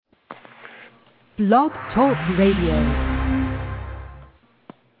Blog Talk Radio.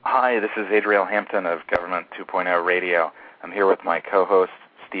 Hi, this is Adriel Hampton of Government 2.0 Radio. I'm here with my co-hosts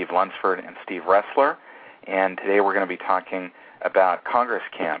Steve Lunsford and Steve Ressler, and today we're going to be talking about Congress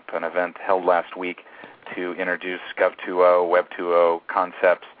Camp, an event held last week to introduce Gov 2.0, Web 2.0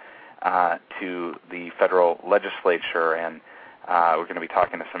 concepts to the federal legislature, and we're going to be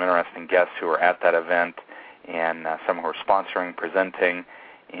talking to some interesting guests who are at that event and some who are sponsoring, presenting,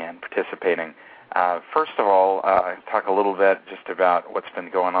 and participating. First of all, talk a little bit just about what's been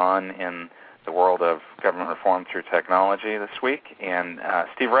going on in the world of government reform through technology this week. And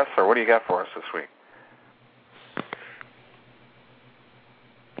Steve Ressler, what do you got for us this week?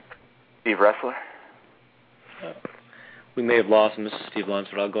 Steve Ressler? We may have lost him. This is Steve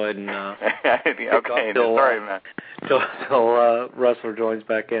Lunsford. I'll go ahead and okay, sorry, man. Till Ressler joins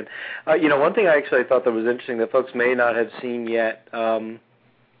back in. One thing I thought that was interesting that folks may not have seen yet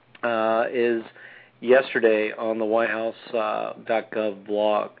is yesterday on the WhiteHouse.gov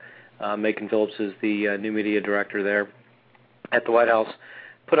blog. Macon Phillips is the new media director there at the White House,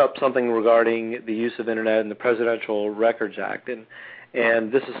 put up something regarding the use of Internet and the Presidential Records Act.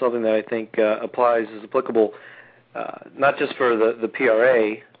 And this is something that I think is applicable not just for the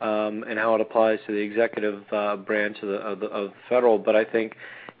PRA and how it applies to the executive branch of the federal, but I think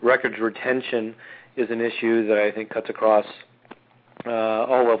records retention is an issue that I think cuts across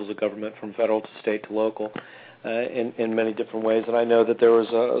all levels of government, from federal to state to local, in many different ways. And I know that there was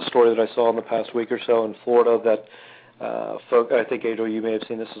a story that I saw in the past week or so in Florida that I think, Adriel, you may have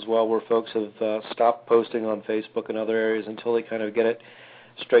seen this as well, where folks have stopped posting on Facebook and other areas until they kind of get it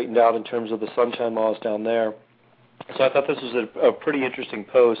straightened out in terms of the sunshine laws down there. So I thought this was a pretty interesting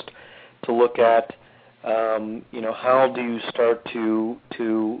post to look at, how do you start to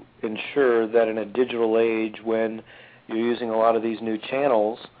ensure that in a digital age when you're using a lot of these new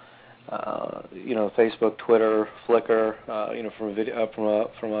channels, Facebook, Twitter, Flickr, from a video,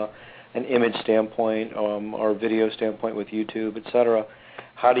 from an image standpoint or video standpoint with YouTube, et cetera,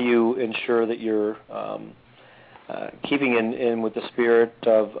 how do you ensure that you're keeping in with the spirit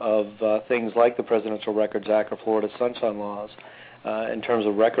of things like the Presidential Records Act or Florida Sunshine Laws in terms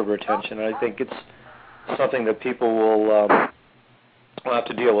of record retention? And I think it's something that people will have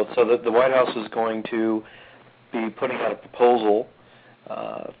to deal with. So the White House is going to be putting out a proposal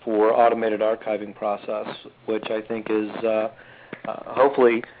for automated archiving process, which I think is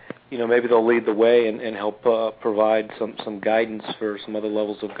hopefully, maybe they'll lead the way and help provide some guidance for some other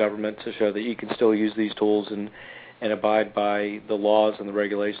levels of government to show that you can still use these tools and abide by the laws and the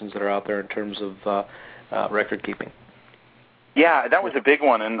regulations that are out there in terms of record keeping. Yeah, that was a big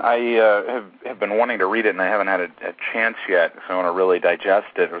one, and I have been wanting to read it, and I haven't had a chance yet, so I want to really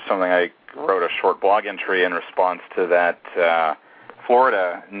digest it. It was something I wrote a short blog entry in response to that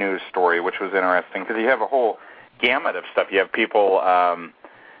Florida news story, which was interesting, because you have a whole gamut of stuff. You have people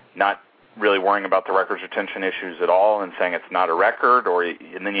not really worrying about the records retention issues at all and saying it's not a record,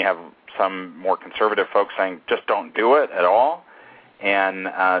 and then you have some more conservative folks saying just don't do it at all. And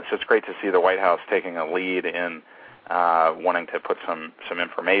so it's great to see the White House taking a lead in wanting to put some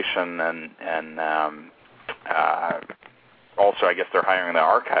information and also I guess they're hiring the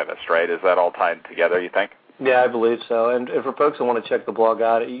archivist, right? Is that all tied together, you think? Yeah, I believe so. And for folks that want to check the blog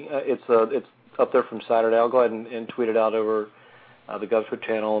out, it's up there from Saturday. I'll go ahead and tweet it out over the GovTweet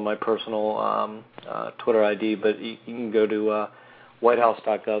channel and my personal Twitter ID, but you can go to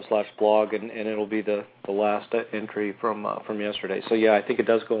whitehouse.gov/blog, and it'll be the last entry from yesterday. So yeah, I think it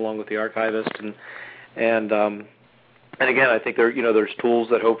does go along with the archivist, and again, I think there's tools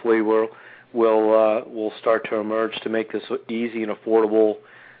that hopefully will start to emerge to make this easy and affordable,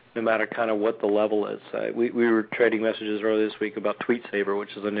 no matter kind of what the level is. We were trading messages earlier this week about TweetSaver,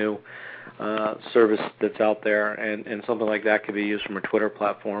 which is a new service that's out there, and something like that could be used from a Twitter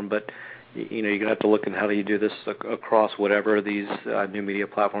platform. But you're going to have to look at how do you do this across whatever these new media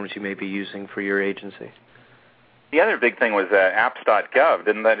platforms you may be using for your agency. The other big thing was apps.gov.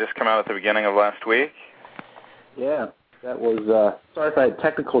 Didn't that just come out at the beginning of last week? Yeah, that was. Sorry if I had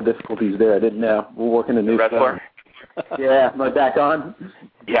technical difficulties there. I didn't know. We're working a new phone. Yeah, am I back on?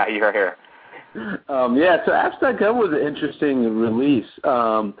 Yeah, you're here. So apps.gov was an interesting release.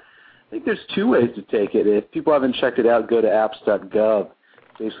 I think there's two ways to take it. If people haven't checked it out, go to apps.gov.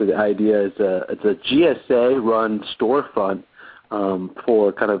 Basically, the idea is it's a GSA-run storefront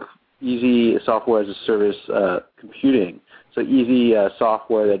for kind of easy software as a service computing. So easy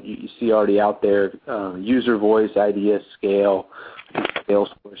software that you see already out there, user voice, IDEA, Scale.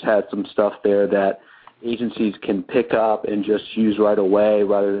 Salesforce had some stuff there that agencies can pick up and just use right away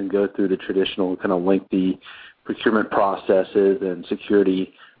rather than go through the traditional kind of lengthy procurement processes and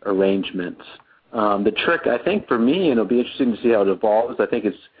security arrangements. The trick, I think, for me, and it'll be interesting to see how it evolves. I think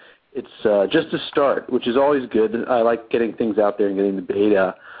it's just a start, which is always good. I like getting things out there and getting the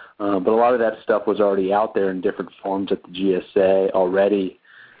beta, but a lot of that stuff was already out there in different forms at the GSA already.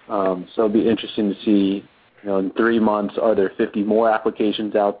 So it'll be interesting to see, in 3 months, are there 50 more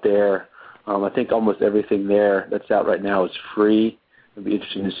applications out there? I think almost everything there that's out right now is free. It'll be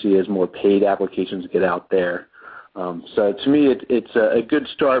interesting to see as more paid applications get out there. So to me, it's a good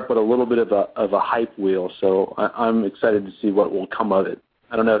start, but a little bit of a hype wheel. So I'm excited to see what will come of it.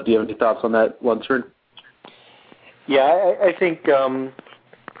 I don't know. Do you have any thoughts on that, Lunsford? Yeah, I think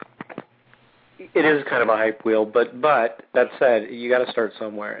it is kind of a hype wheel, but that said, you got to start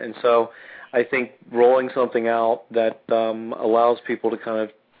somewhere. And so I think rolling something out that allows people to kind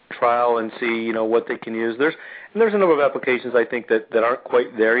of trial and see, what they can use. There's a number of applications I think that aren't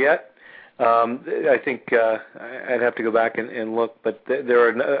quite there yet. I think I'd have to go back and look, but there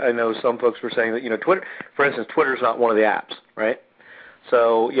are. I know some folks were saying that Twitter, for instance, Twitter's not one of the apps, right?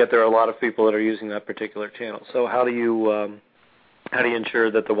 So yet there are a lot of people that are using that particular channel. So how do you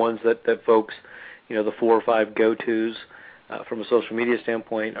ensure that the ones that folks, the 4 or 5 go-tos from a social media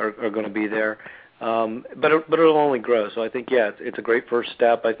standpoint are going to be there? But it'll only grow. So I think, it's a great first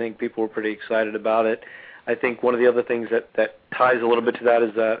step. I think people were pretty excited about it. I think one of the other things that ties a little bit to that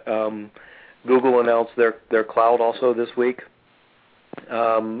is that Google announced their cloud also this week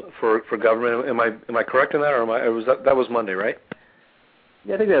for government. Am I correct in that, or that was Monday, right?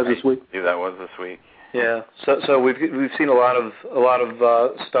 Yeah, I think that was this week. Yeah, that was this week. Yeah, so we've seen a lot of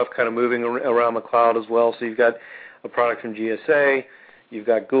stuff kind of moving around the cloud as well. So you've got a product from GSA, you've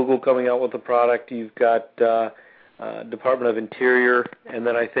got Google coming out with a product, you've got Department of Interior, and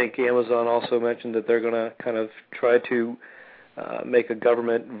then I think Amazon also mentioned that they're going to kind of try to make a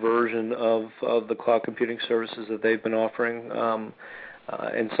government version of the cloud computing services that they've been offering,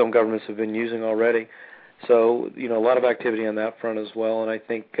 and some governments have been using already. So, a lot of activity on that front as well, and I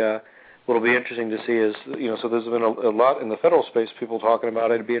think what'll be interesting to see is, so there's been a lot in the federal space, people talking about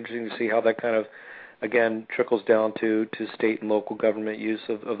it. It'd be interesting to see how that kind of, again, trickles down to state and local government use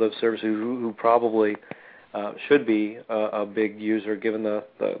of those services, who probably should be a big user given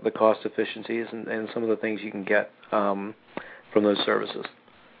the cost efficiencies and some of the things you can get from those services.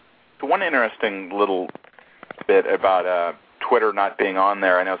 The one interesting little bit about Twitter not being on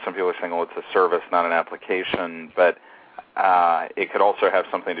there, I know some people are saying, well, it's a service, not an application, but it could also have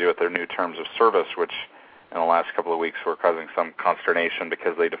something to do with their new terms of service, which in the last couple of weeks were causing some consternation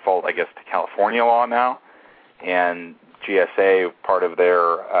because they default, I guess, to California law now, and GSA, part of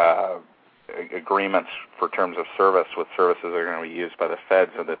their agreements for terms of service with services that are going to be used by the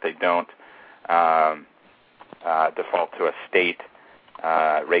feds so that they don't default to a state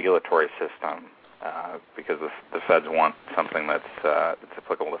regulatory system because the feds want something that's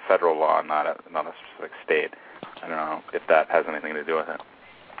applicable to federal law, not a specific state. I don't know if that has anything to do with it.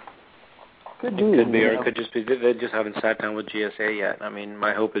 Could be, or it could just be they just haven't sat down with GSA yet. I mean,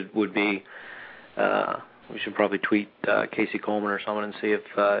 my hope would be we should probably tweet Casey Coleman or someone and see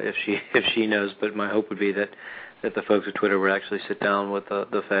if she knows. But my hope would be that the folks at Twitter would actually sit down with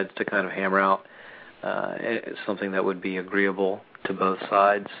the feds to kind of hammer out something that would be agreeable to both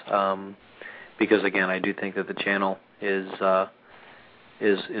sides. Because again, I do think that the channel is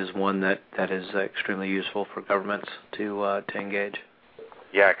one that is extremely useful for governments to engage.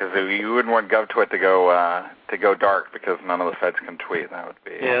 Yeah, because you wouldn't want GovTwit to go dark because none of the feds can tweet. That would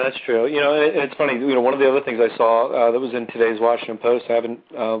be. Yeah, that's true. It's funny. One of the other things I saw that was in today's Washington Post. I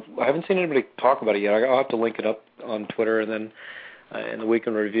haven't seen anybody talk about it yet. I'll have to link it up on Twitter, and then in the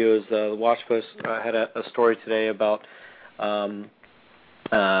weekend review is the Washington Post had a story today about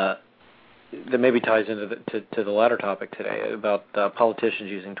that maybe ties into the latter topic today about politicians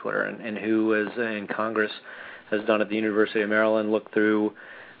using Twitter and who is in Congress has done at the University of Maryland, looked through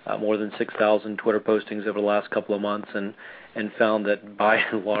more than 6,000 Twitter postings over the last couple of months and found that by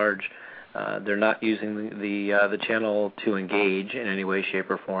and large they're not using the channel to engage in any way, shape,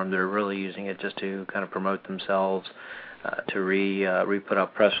 or form. They're really using it just to kind of promote themselves, to re-put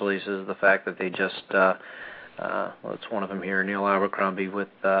up press releases. The fact that they just, it's one of them here, Neil Abercrombie with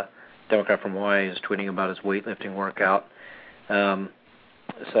Democrat from Hawaii is tweeting about his weightlifting workout.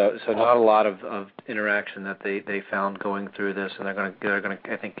 So not a lot of interaction that they found going through this, and they're going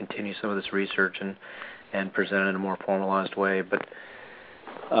to I think continue some of this research and present it in a more formalized way. But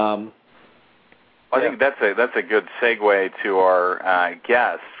I think that's a good segue to our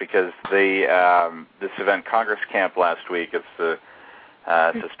guest, because this event, Congress Camp, last week, it's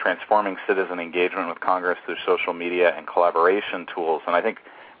this transforming citizen engagement with Congress through social media and collaboration tools. And I think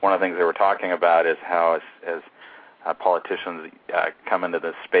one of the things they were talking about is how as politicians come into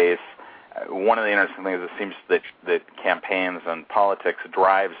this space, one of the interesting things, it seems that campaigns and politics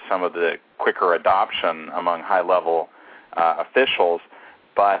drives some of the quicker adoption among high-level officials,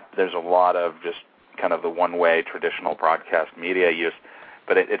 but there's a lot of just kind of the one-way traditional broadcast media use.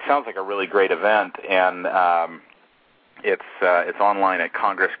 But it sounds like a really great event, and it's online at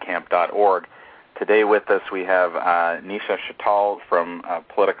congresscamp.org. Today with us we have Nisha Shahtal from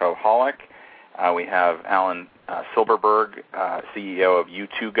Politicoholic. We have Alan Silberberg, CEO of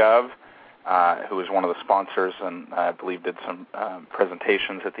U2Gov, who is one of the sponsors and I believe did some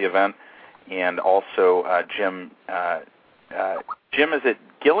presentations at the event, and also Jim. Jim, is it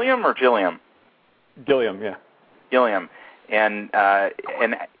Gilliam or Gilliam? Gilliam, yeah. Gilliam, and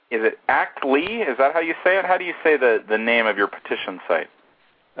is it ACTLY? Is that how you say it? How do you say the name of your petition site?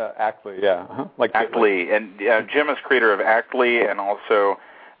 ACTLY, yeah. Uh-huh. Like ACTLY, and Jim is creator of ACTLY and also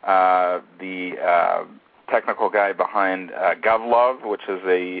the technical guy behind GovLove, which is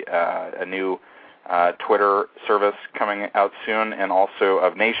a new Twitter service coming out soon, and also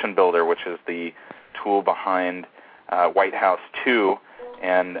of Nation Builder, which is the tool behind White House 2,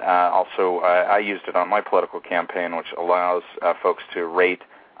 and also I used it on my political campaign, which allows folks to rate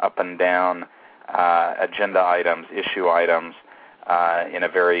up and down agenda items, issue items, in a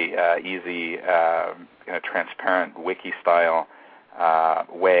very easy, transparent wiki-style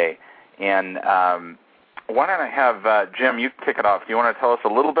way. And why don't I have Jim, you kick it off. Do you want to tell us a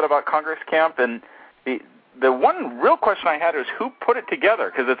little bit about Congress Camp? And the one real question I had is who put it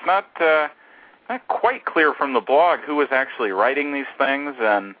together? Because it's not quite clear from the blog who was actually writing these things,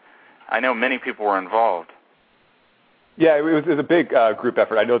 and I know many people were involved. Yeah, it was a big group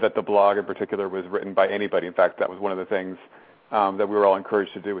effort. I know that the blog in particular was written by anybody. In fact, that was one of the things that we were all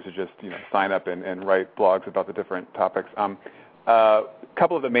encouraged to do, was to just sign up and write blogs about the different topics. A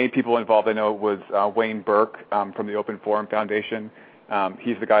couple of the main people involved, I know, was Wayne Burke from the Open Forum Foundation.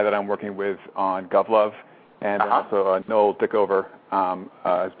 He's the guy that I'm working with on GovLove, and also Noel Dickover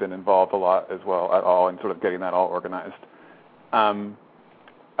has been involved a lot as well at all in sort of getting that all organized. It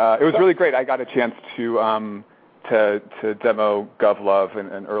was really great. I got a chance to demo GovLove,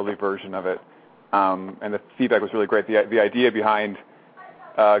 an early version of it, and the feedback was really great. The idea behind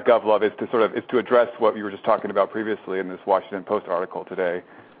GovLove is to address what you were just talking about previously in this Washington Post article today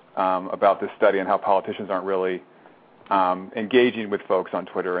about this study and how politicians aren't really engaging with folks on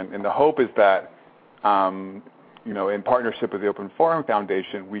Twitter. And the hope is that in partnership with the Open Forum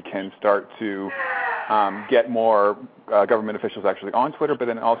Foundation, we can start to get more government officials actually on Twitter, but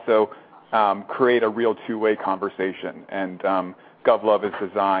then also create a real two-way conversation. And GovLove is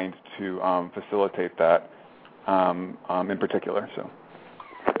designed to facilitate that in particular. So.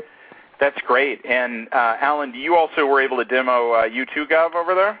 That's great. And Alan, you also were able to demo U2Gov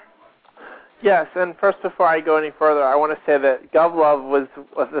over there? Yes, and first, before I go any further, I want to say that GovLove was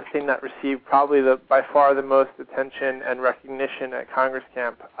the thing that received probably by far the most attention and recognition at Congress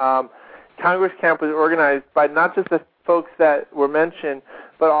Camp. Congress Camp was organized by not just the folks that were mentioned,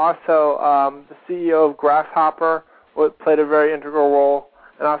 but also the CEO of Grasshopper played a very integral role,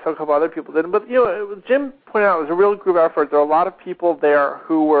 and also a couple other people did. But Jim pointed out it was a real group effort. There were a lot of people there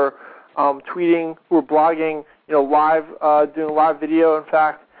who were tweeting, who were blogging, live, doing live video, in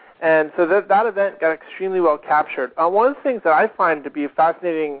fact. And so that event got extremely well captured. One of the things that I find to be a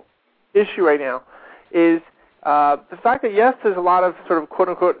fascinating issue right now is the fact that, yes, there's a lot of sort of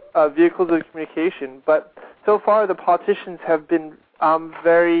quote-unquote vehicles of communication, but so far the politicians have been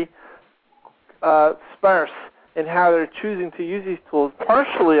very sparse in how they're choosing to use these tools,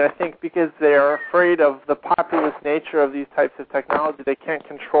 partially, I think, because they are afraid of the populist nature of these types of technology. They can't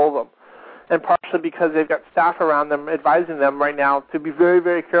control them. And partially because they've got staff around them advising them right now to be very,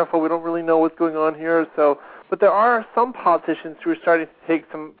 very careful. We don't really know what's going on here. But there are some politicians who are starting to take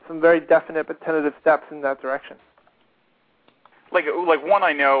some very definite but tentative steps in that direction. Like one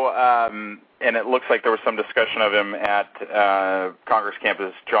I know, and it looks like there was some discussion of him at Congress Camp,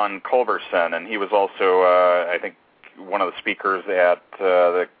 is John Culberson, and he was also, I think, one of the speakers at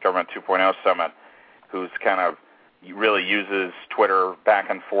the Government 2.0 Summit, who's kind of really uses Twitter back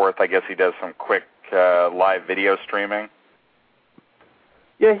and forth. I guess he does some quick live video streaming.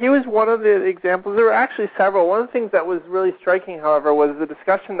 Yeah, he was one of the examples. There were actually several. One of the things that was really striking, however, was the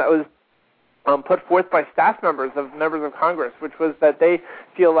discussion that was put forth by staff members of Congress, which was that they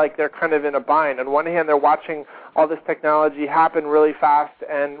feel like they're kind of in a bind. On one hand, they're watching all this technology happen really fast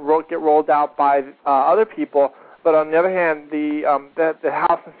and get rolled out by other people. But on the other hand, the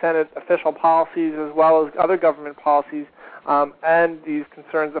House and Senate official policies, as well as other government policies, and these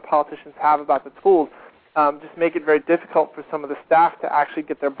concerns that politicians have about the tools, just make it very difficult for some of the staff to actually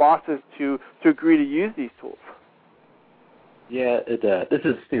get their bosses to agree to use these tools. Yeah, this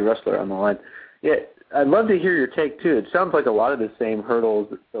is Steve Ressler on the line. Yeah, I'd love to hear your take, too. It sounds like a lot of the same hurdles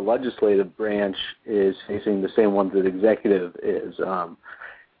that the legislative branch is facing, the same ones that executive is.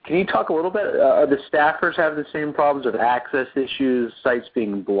 Can you talk a little bit? Are the staffers have the same problems with access issues, sites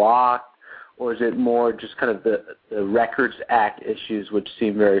being blocked, or is it more just kind of the Records Act issues, which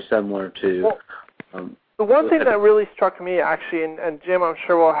seem very similar to... the one thing that really struck me, actually, and Jim, I'm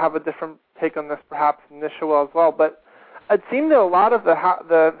sure will have a different take on this perhaps than Nisha will as well, but it seemed that a lot of the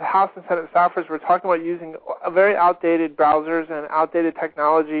House and Senate staffers were talking about using very outdated browsers and outdated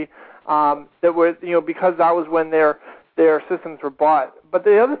technology that were, because that was when their systems were bought. But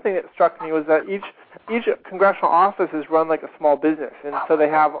the other thing that struck me was that each congressional office is run like a small business, and so they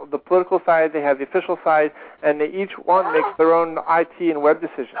have the political side, they have the official side, and each one makes their own IT and web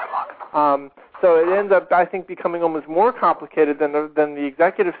decisions. So it ends up, I think, becoming almost more complicated than the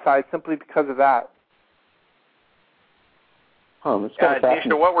executive side simply because of that.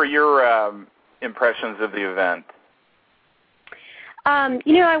 Nisha, what were your impressions of the event?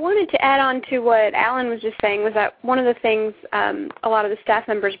 I wanted to add on to what Alan was just saying, was that one of the things a lot of the staff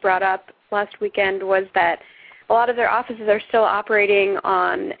members brought up last weekend was that a lot of their offices are still operating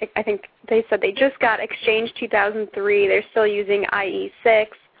on, I think they said they just got Exchange 2003. They're still using IE6.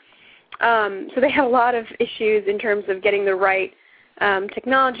 So they have a lot of issues in terms of getting the right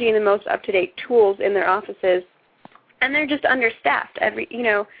technology and the most up-to-date tools in their offices. And they're just understaffed.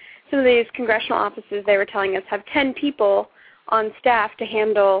 Some of these congressional offices, they were telling us, have 10 people on staff to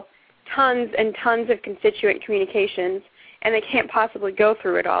handle tons and tons of constituent communications, and they can't possibly go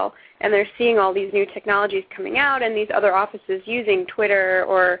through it all. And they're seeing all these new technologies coming out and these other offices using Twitter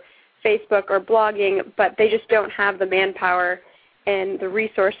or Facebook or blogging, but they just don't have the manpower and the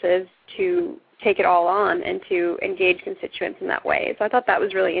resources to take it all on and to engage constituents in that way. So I thought that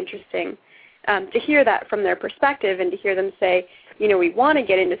was really interesting to hear that from their perspective and to hear them say, we want to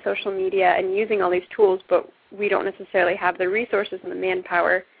get into social media and using all these tools, but we don't necessarily have the resources and the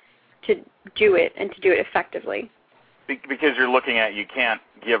manpower to do it and to do it effectively. Because you're looking at, you can't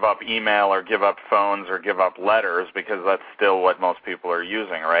give up email or give up phones or give up letters because that's still what most people are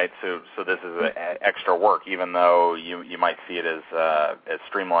using, right? So this is extra work, even though you might see it as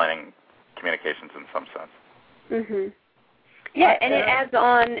streamlining communications in some sense. Mm-hmm. Yeah, and it adds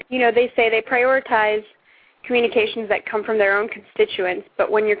on, they say they prioritize communications that come from their own constituents,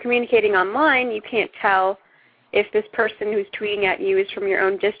 but when you're communicating online, you can't tell if this person who's tweeting at you is from your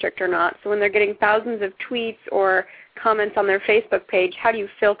own district or not. So when they're getting thousands of tweets or comments on their Facebook page, how do you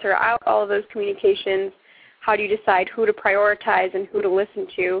filter out all of those communications? How do you decide who to prioritize and who to listen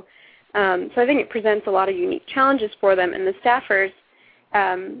to? So I think it presents a lot of unique challenges for them, and the staffers,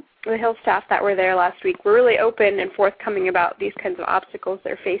 the Hill staff that were there last week, were really open and forthcoming about these kinds of obstacles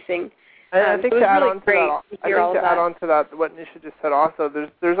they're facing. And I think to add on to that, what Nisha just said also,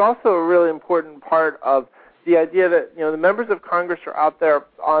 there's also a really important part of the idea that the members of Congress are out there.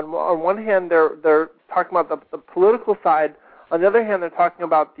 On one hand, they're talking about the political side. On the other hand, they're talking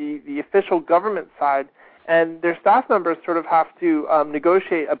about the official government side, and their staff members sort of have to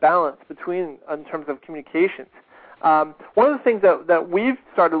negotiate a balance between in terms of communications. One of the things that we've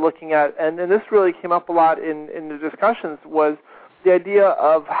started looking at, and this really came up a lot in the discussions, was the idea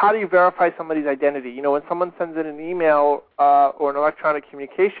of how do you verify somebody's identity. When someone sends in an email or an electronic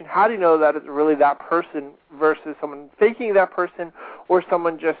communication, how do you know that it's really that person versus someone faking that person or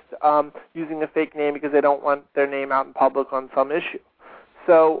someone just using a fake name because they don't want their name out in public on some issue?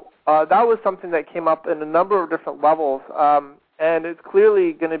 So that was something that came up in a number of different levels, and it's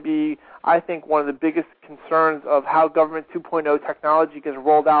clearly going to be, I think, one of the biggest concerns of how Government 2.0 technology gets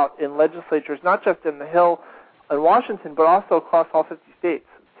rolled out in legislatures, not just in the Hill in Washington, but also across all 50 states.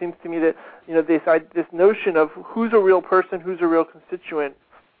 It seems to me that this notion of who's a real person, who's a real constituent,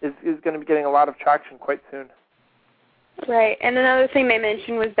 is going to be getting a lot of traction quite soon. Right, and another thing they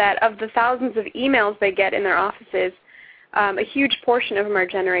mentioned was that of the thousands of emails they get in their offices, a huge portion of them are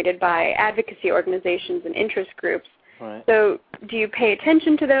generated by advocacy organizations and interest groups. Right. So do you pay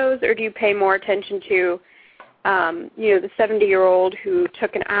attention to those, or do you pay more attention to the 70-year-old who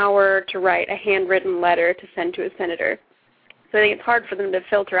took an hour to write a handwritten letter to send to a senator? So I think it's hard for them to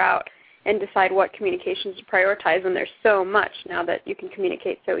filter out and decide what communications to prioritize when there's so much now that you can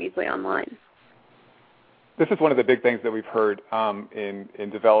communicate so easily online. This is one of the big things that we've heard in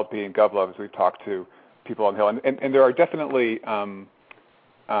developing GovLove as we've talked to people on the Hill. And there are definitely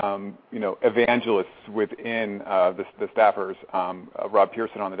evangelists within the staffers. Rob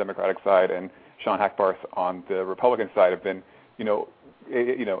Pearson on the Democratic side and Sean Hackbarth on the Republican side have been,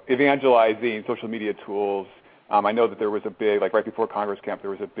 evangelizing social media tools. I know that there was a big, right before Congress Camp, there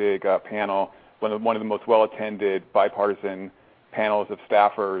was a big panel, one of the most well-attended bipartisan panels of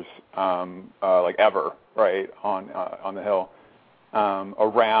staffers like ever, right, on the Hill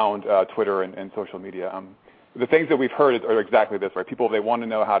around Twitter and social media. The things that we've heard are exactly this, right? People, they want to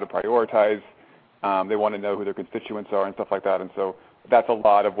know how to prioritize. They want to know who their constituents are and stuff like that. And so that's a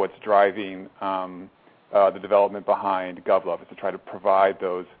lot of what's driving the development behind GovLove, is to try to provide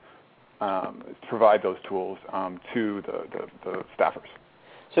those tools to the staffers.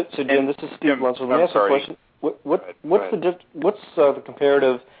 So Jim, this is Steve Lunsford. Let me ask a question. What's the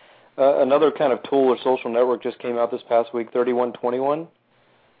comparative? Another kind of tool or social network just came out this past week, 3121,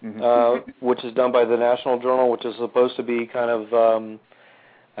 which is done by the National Journal, which is supposed to be kind of,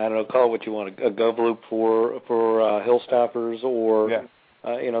 I don't know, call it what you want, a GovLoop for Hill staffers or,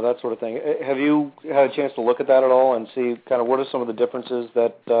 that sort of thing. Have you had a chance to look at that at all and see kind of what are some of the differences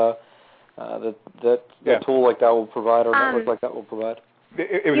that a tool like that will provide or a network like that will provide?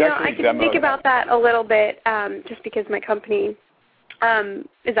 It was I can think about that a little bit, just because my company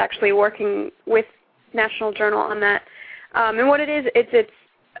is actually working with National Journal on that. And what it is, it's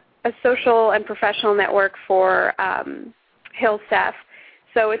a social and professional network for Hill staff.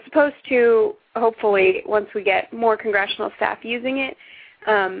 So it's supposed to, hopefully, once we get more congressional staff using it,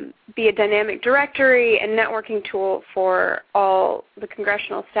 be a dynamic directory and networking tool for all the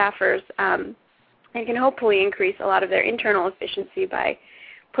congressional staffers, and can hopefully increase a lot of their internal efficiency by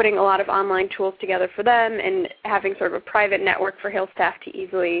putting a lot of online tools together for them and having sort of a private network for Hill staff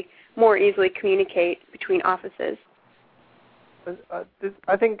to more easily communicate between offices.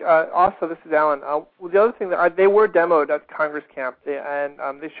 I think also, this is Alan. The other thing that they were demoed at Congress Camp,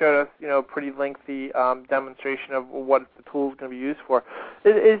 and they showed us, a pretty lengthy demonstration of what the tool is going to be used for.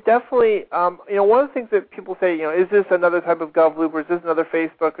 It is definitely, one of the things that people say, is this another type of GovLoop, or is this another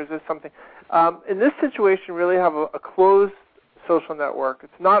Facebook, or is this something? In this situation, really have a closed social network.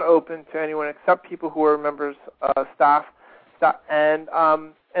 It's not open to anyone except people who are members, staff, and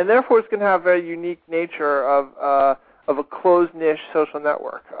therefore it's going to have a very unique nature of a closed niche social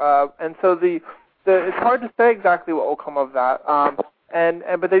network, and so it's hard to say exactly what will come of that.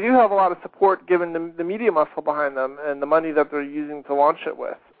 But they do have a lot of support given the media muscle behind them and the money that they're using to launch it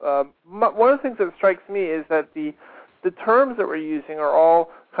with. One of the things that strikes me is that the terms that we're using are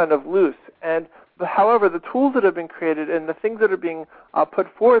all kind of loose, however, the tools that have been created and the things that are being put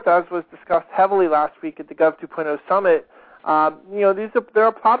forth, as was discussed heavily last week at the Gov 2.0 Summit, there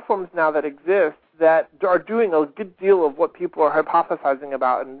are platforms now that exist that are doing a good deal of what people are hypothesizing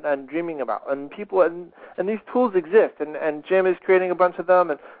about and dreaming about, and these tools exist, and Jim is creating a bunch of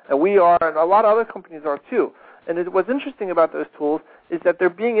them, and we are, and a lot of other companies are too. And what's interesting about those tools is that they're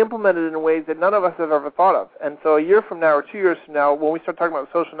being implemented in ways that none of us have ever thought of. And so a year from now or 2 years from now, when we start talking about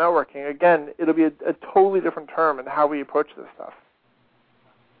social networking, again, it'll be a totally different term in how we approach this stuff.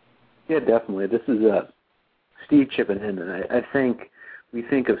 Yeah, definitely. This is Steve chipping in, and I think we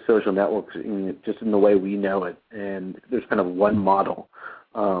think of social networks just in the way we know it, and there's kind of one model.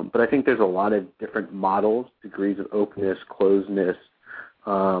 But I think there's a lot of different models, degrees of openness, closedness,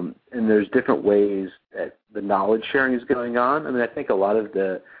 and there's different ways that the knowledge sharing is going on. I mean, I think a lot of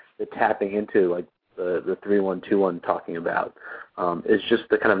the tapping into, like the 3121 talking about, is just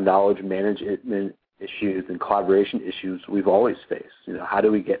the kind of knowledge management issues and collaboration issues we've always faced. How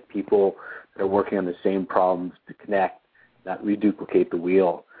do we get people that are working on the same problems to connect, not reduplicate the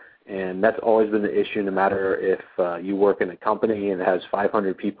wheel? And that's always been the issue, no matter if you work in a company and it has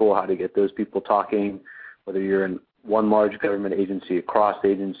 500 people, how to get those people talking, whether you're in one large government agency, across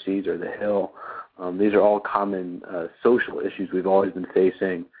agencies, or the Hill. These are all common social issues we've always been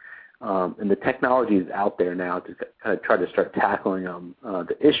facing. And the technology is out there now to kind of try to start tackling them.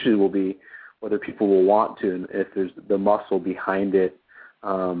 The issue will be whether people will want to, and if there's the muscle behind it,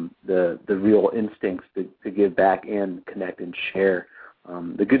 the real instincts to give back and connect and share.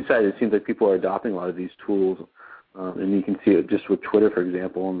 The good side, it seems like people are adopting a lot of these tools, and you can see it just with Twitter, for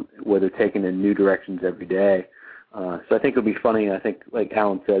example, where they're taking in new directions every day. So I think it'll be funny, I think, like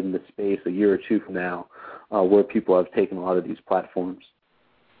Alan said, in the space a year or two from now, where people have taken a lot of these platforms.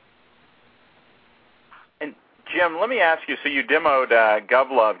 And Jim, let me ask you, so you demoed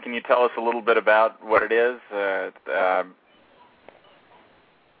GovLove. Can you tell us a little bit about what it is?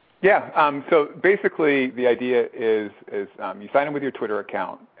 So basically the idea is you sign in with your Twitter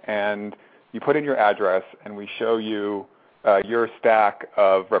account, and you put in your address, and we show you your stack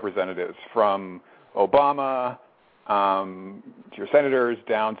of representatives, from Obama to your senators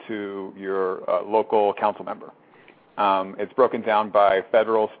down to your local council member. It's broken down by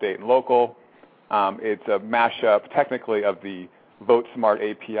federal, state, and local. It's a mashup, technically, of the VoteSmart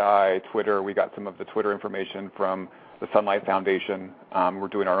API, Twitter. We got some of the Twitter information from the Sunlight Foundation. We're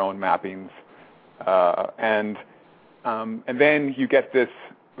doing our own mappings. And And then you get this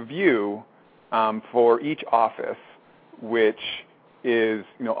view for each office, which is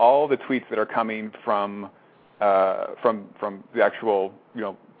all the tweets that are coming from the actual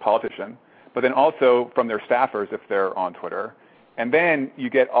politician, but then also from their staffers if they're on Twitter. And then you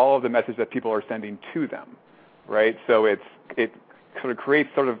get all of the messages that people are sending to them, right? So it sort of creates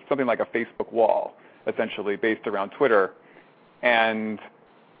sort of something like a Facebook wall, essentially, based around Twitter, and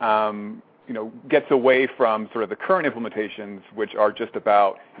gets away from sort of the current implementations, which are just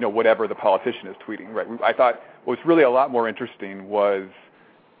about whatever the politician is tweeting, right? I thought what was really a lot more interesting was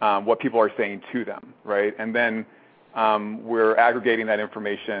what people are saying to them, right? And then we're aggregating that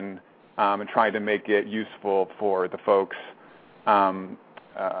information and trying to make it useful for the folks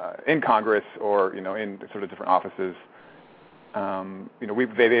in Congress or in sort of different offices.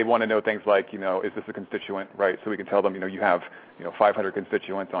 They want to know things like is this a constituent, right? So we can tell them you have 500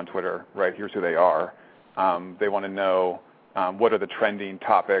 constituents on Twitter, right? Here's who they are. They want to know what are the trending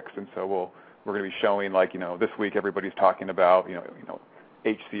topics, and so we're going to be showing like this week everybody's talking about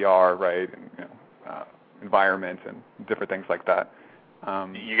HCR, right, and environment and different things like that.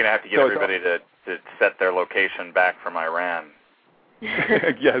 You're going to have to get everybody to set their location back from Iran.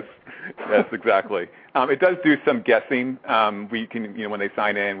 Yes, exactly. It does do some guessing. We can, when they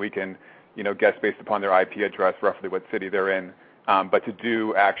sign in, we can, guess based upon their IP address roughly what city they're in. But to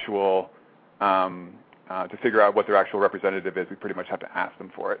do actual, to figure out what their actual representative is, we pretty much have to ask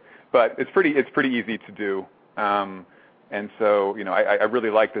them for it. But it's pretty easy to do. And so, I really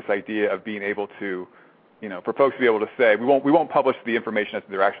like this idea of being able to, for folks to be able to say, we won't publish the information as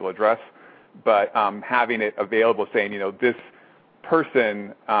to their actual address, but having it available, saying, this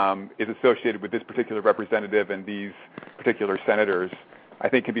person is associated with this particular representative and these particular senators, I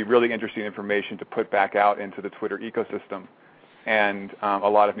think can be really interesting information to put back out into the Twitter ecosystem. And a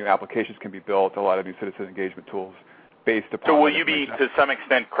lot of new applications can be built, a lot of new citizen engagement tools based upon. So will you be, to some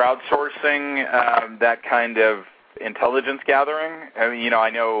extent, crowdsourcing that kind of intelligence gathering? I mean,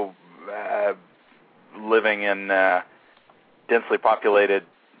 I know living in densely populated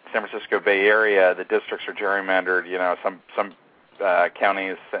San Francisco Bay Area, the districts are gerrymandered. Some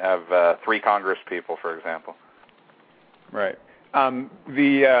counties have 3 Congress people, for example. Right. When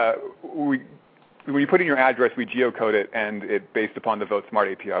you put in your address, we geocode it, and based upon the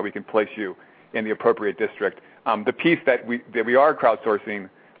VoteSmart API, we can place you in the appropriate district. The piece that we are crowdsourcing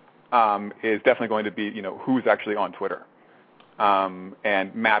is definitely going to be, who's actually on Twitter,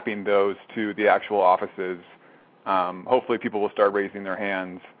 and mapping those to the actual offices. Hopefully, people will start raising their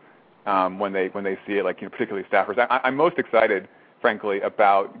hands when they see it, like particularly staffers. I'm most excited, frankly,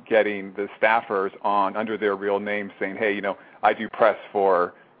 about getting the staffers on under their real names, saying, hey, I do press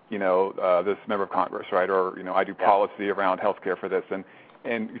for this member of Congress, right, or I do policy around healthcare for this,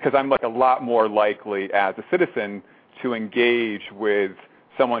 and because I'm like a lot more likely as a citizen to engage with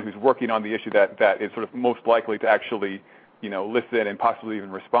someone who's working on the issue that is sort of most likely to actually listen and possibly even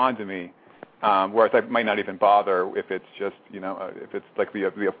respond to me, whereas I might not even bother if it's just if it's like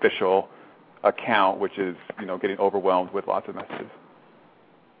the official account, which is getting overwhelmed with lots of messages.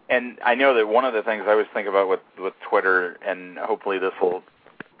 And I know that one of the things I always think about with Twitter, and hopefully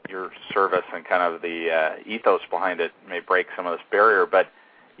your service and kind of the ethos behind it may break some of this barrier, but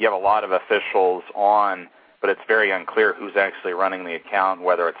you have a lot of officials on, but it's very unclear who's actually running the account,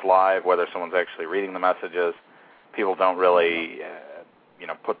 whether it's live, whether someone's actually reading the messages. People don't really,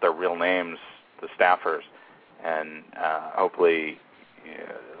 put their real names, the staffers, and hopefully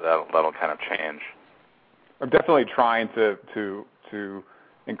that'll kind of change. I'm definitely trying to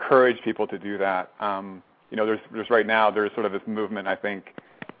encourage people to do that. There's right now there's sort of this movement, I think,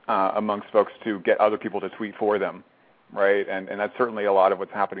 amongst folks to get other people to tweet for them, right? And that's certainly a lot of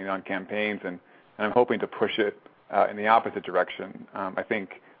what's happening on campaigns, and I'm hoping to push it in the opposite direction. I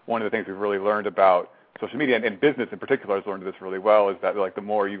think one of the things we've really learned about social media, and business in particular has learned this really well, is that like the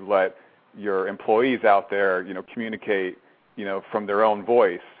more you let your employees out there, communicate, from their own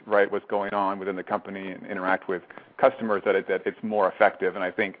voice, right, what's going on within the company and interact with customers, that it's more effective. And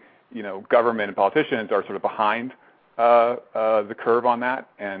I think, government and politicians are sort of behind the curve on that,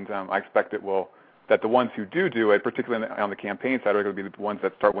 and I expect that the ones who do it, particularly on the campaign side, are going to be the ones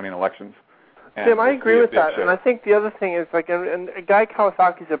that start winning elections. Tim, I agree with that, and I think the other thing is and Guy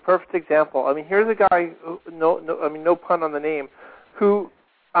Kawasaki is a perfect example. I mean, here's a guy, no pun on the name, who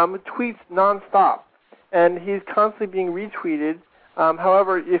tweets nonstop, and he's constantly being retweeted.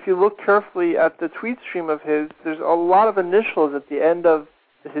 However, if you look carefully at the tweet stream of his, there's a lot of initials at the end of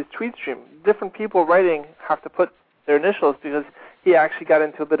his tweet stream. Different people writing have to put their initials because he actually got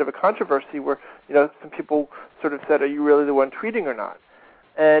into a bit of a controversy where some people sort of said, "Are you really the one tweeting or not?"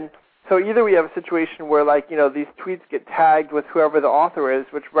 And So either we have a situation where, like, these tweets get tagged with whoever the author is,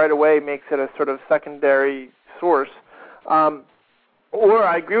 which right away makes it a sort of secondary source, or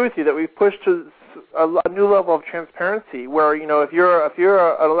I agree with you that we've pushed to a new level of transparency where, if you're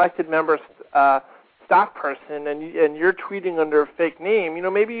an elected member staff person and you're tweeting under a fake name,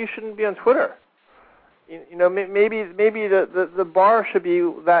 maybe you shouldn't be on Twitter. Maybe the bar should be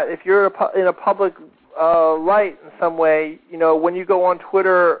that if you're in a public light in some way, when you go on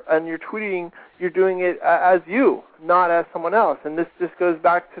Twitter and you're tweeting, you're doing it as you, not as someone else. And this just goes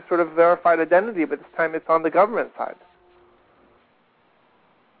back to sort of verified identity, but this time it's on the government side.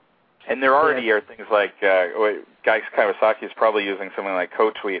 And there already are things like Guy Kawasaki is probably using something like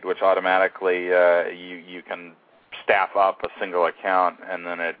CoTweet, which automatically you can staff up a single account and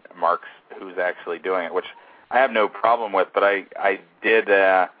then it marks who's actually doing it, which I have no problem with. But I did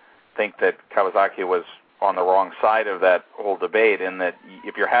think that Kawasaki was on the wrong side of that whole debate in that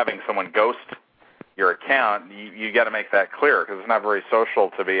if you're having someone ghost your account, you got to make that clear because it's not very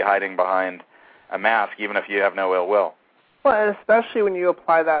social to be hiding behind a mask, even if you have no ill will. Well, and especially when you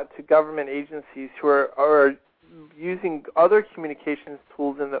apply that to government agencies who are using other communications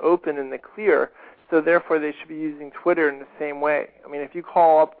tools in the open and the clear, so therefore they should be using Twitter in the same way. I mean, if you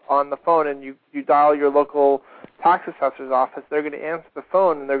call up on the phone and you dial your local tax assessor's office, they're going to answer the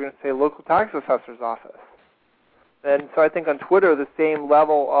phone and they're going to say local tax assessor's office. And so I think on Twitter the same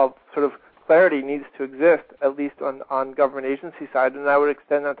level of sort of clarity needs to exist, at least on government agency side, and I would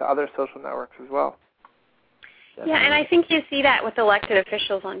extend that to other social networks as well. Yeah, and I think you see that with elected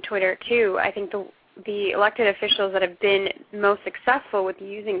officials on Twitter, too. I think the elected officials that have been most successful with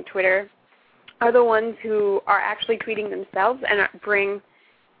using Twitter are the ones who are actually tweeting themselves and bring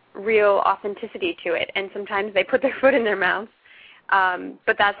real authenticity to it. And sometimes they put their foot in their mouth.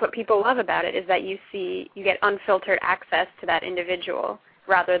 But that's what people love about it, is that you get unfiltered access to that individual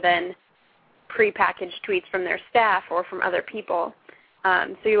rather than prepackaged tweets from their staff or from other people.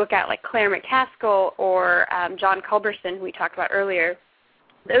 So you look at like Claire McCaskill or John Culberson, who we talked about earlier.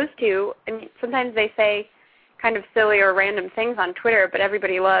 Those two, I mean, sometimes they say kind of silly or random things on Twitter, but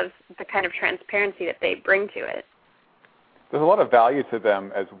everybody loves the kind of transparency that they bring to it. There's a lot of value to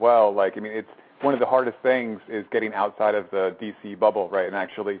them as well. Like, I mean, it's one of the hardest things is getting outside of the DC bubble, right, and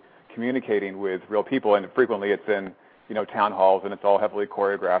actually communicating with real people. And frequently it's in, town halls, and it's all heavily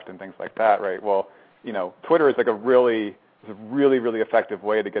choreographed and things like that, right? Well, Twitter is like a really effective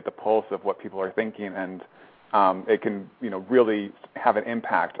way to get the pulse of what people are thinking, and it can, really have an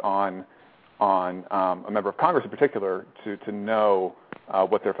impact on a member of Congress in particular to know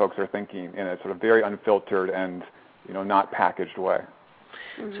what their folks are thinking in a sort of very unfiltered and, not packaged way.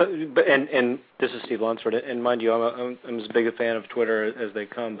 Mm-hmm. So, and this is Steve Lunsford, and mind you, I'm as big a fan of Twitter as they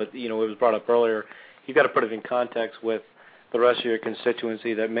come, but it was brought up earlier. You've got to put it in context with the rest of your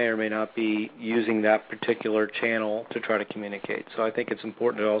constituency that may or may not be using that particular channel to try to communicate. So I think it's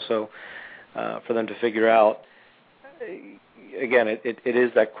important to also for them to figure out, again, it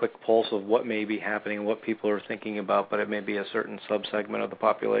is that quick pulse of what may be happening and what people are thinking about, but it may be a certain subsegment of the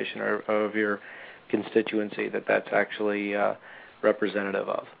population or of your constituency that's actually representative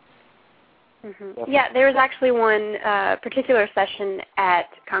of. Mm-hmm. Yeah, there was actually one particular session at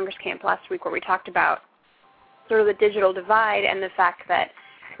Congress Camp last week where we talked about sort of the digital divide and the fact that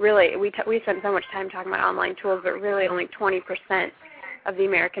really we spend so much time talking about online tools, but really only 20% of the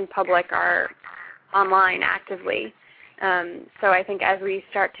American public are online actively. So I think as we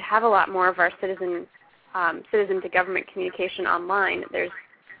start to have a lot more of our citizen to government communication online, there's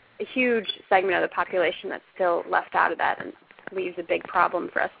a huge segment of the population that's still left out of that and leaves a big problem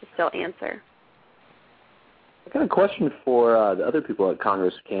for us to still answer. I got a question for the other people at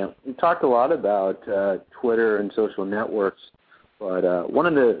Congress Camp. We talked a lot about Twitter and social networks, but one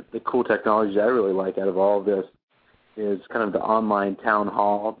of the cool technologies I really like out of all of this is kind of the online town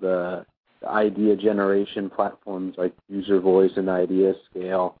hall, the idea generation platforms like User Voice and Idea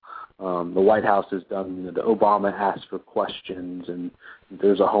Scale. The White House has done the Obama Ask for Questions, and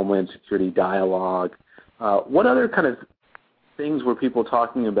there's a Homeland Security dialogue. What other kind of things were people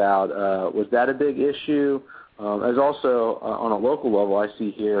talking about? Was that a big issue? As also on a local level, I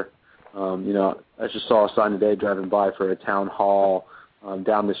see here, I just saw a sign today driving by for a town hall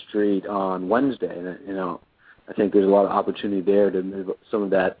down the street on Wednesday, and I think there's a lot of opportunity there to move some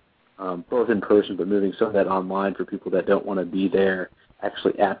of that, both in person, but moving some of that online for people that don't want to be there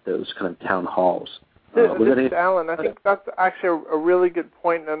actually at those kind of town halls. This is Alan. I think that's actually a really good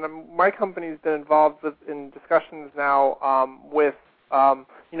point, and my company's been involved in discussions now with some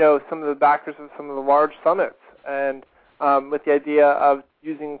of the backers of some of the large summits, and with the idea of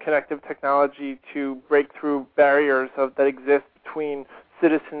using connective technology to break through barriers that exist between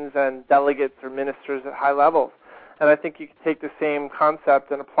citizens and delegates or ministers at high levels. And I think you can take the same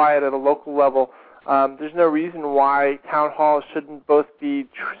concept and apply it at a local level. There's no reason why town halls shouldn't both be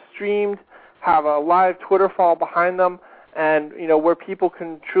streamed, have a live Twitter fall behind them, and where people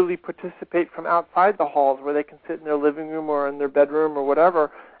can truly participate from outside the halls, where they can sit in their living room or in their bedroom or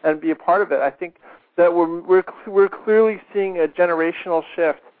whatever and be a part of it. I think that we're clearly seeing a generational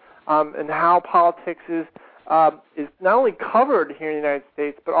shift in how politics is not only covered here in the United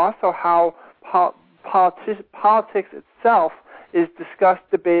States, but also how politics itself is discussed,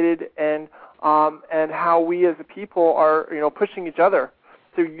 debated, and how we as a people are pushing each other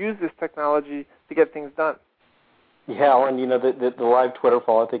to use this technology to get things done. Yeah, and the live Twitter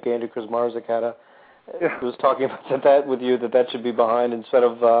fall. I think Andrew Krasmarzik was talking about that with you, that should be behind instead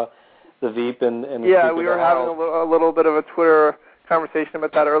of the Veep and yeah, we were having a little bit of a Twitter conversation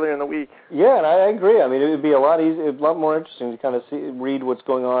about that earlier in the week. Yeah, and I agree. I mean, it would be a lot more interesting to kind of read what's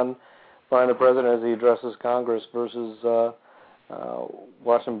going on behind the president as he addresses Congress versus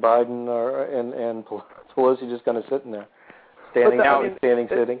watching Biden and Pelosi just kind of sitting there,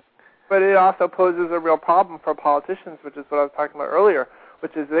 sitting. But it also poses a real problem for politicians, which is what I was talking about earlier,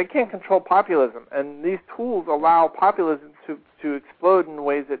 which is they can't control populism, and these tools allow populism to explode in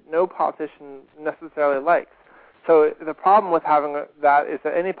ways that no politician necessarily likes. So the problem with having that is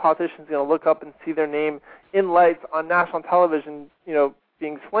that any politician is going to look up and see their name in lights on national television,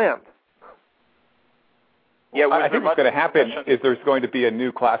 being slammed. Yeah, I think what's going to happen is there's going to be a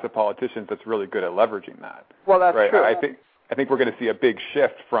new class of politicians that's really good at leveraging that. Well, that's right? true. I think we're going to see a big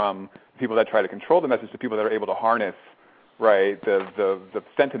shift from people that try to control the message to people that are able to harness, right, the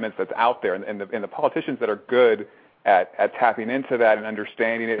sentiments that's out there, and the politicians that are good at tapping into that and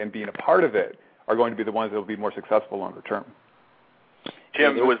understanding it and being a part of it are going to be the ones that will be more successful longer term.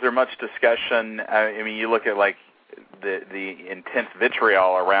 Jim, was there much discussion? I mean, you look at like the intense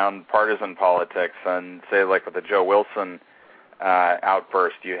vitriol around partisan politics, and say like with the Joe Wilson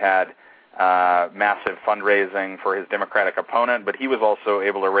outburst, you had massive fundraising for his Democratic opponent, but he was also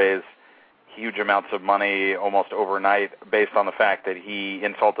able to raise huge amounts of money almost overnight based on the fact that he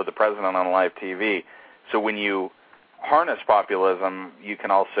insulted the president on live TV. So when you harness populism, you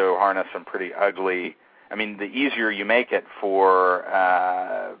can also harness some pretty ugly. I mean, the easier you make it for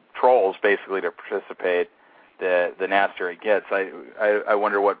trolls basically to participate, the nastier it gets. I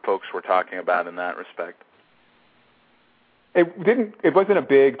wonder what folks were talking about in that respect. It wasn't a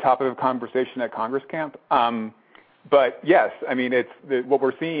big topic of conversation at Congress Camp, but yes, I mean what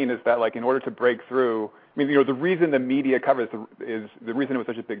we're seeing is that like in order to break through, I mean the reason the media covers the reason it was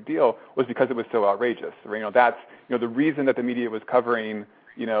such a big deal was because it was so outrageous. Right? That's the reason that the media was covering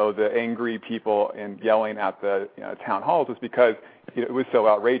the angry people and yelling at the town halls was because it was so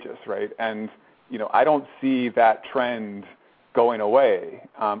outrageous, right? And I don't see that trend going away.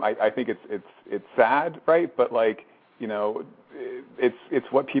 I think it's sad, right? But like it's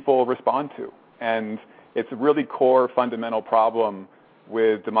what people respond to, and it's a really core fundamental problem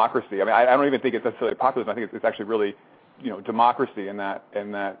with democracy. I mean, I don't even think it's necessarily populism. I think it's actually really democracy, in that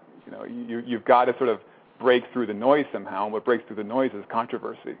you've got to sort of break through the noise somehow, and what breaks through the noise is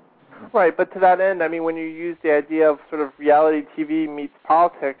controversy. Right, but to that end, I mean, when you use the idea of sort of reality TV meets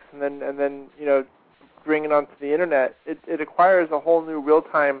politics, and then bring it onto the internet, it acquires a whole new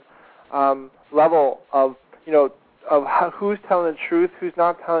real-time level of who's telling the truth, who's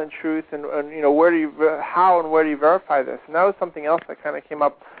not telling the truth, and how and where do you verify this? And that was something else that kind of came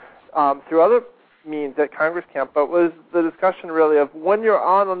up through other means at Congress Camp, but was the discussion really of when you're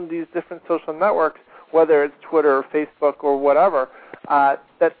on these different social networks, whether it's Twitter or Facebook or whatever,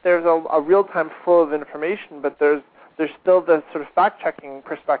 that there's a real-time flow of information, but there's still the sort of fact-checking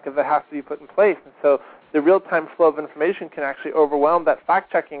perspective that has to be put in place. And so the real-time flow of information can actually overwhelm that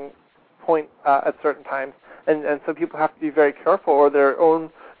fact-checking point at certain times. And so people have to be very careful, or their own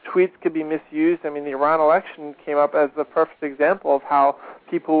tweets could be misused. I mean, the Iran election came up as the perfect example of how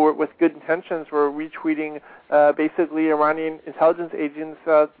people with good intentions were retweeting basically Iranian intelligence agents'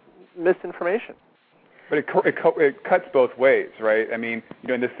 misinformation. But it cuts both ways, right? I mean,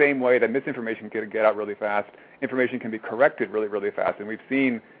 in the same way that misinformation can get out really fast, information can be corrected really, really fast. And we've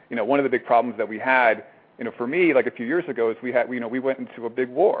seen, one of the big problems that we had, for me, like a few years ago, is we went into a big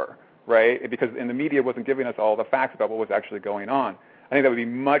war, right? Because the media wasn't giving us all the facts about what was actually going on. I think that would be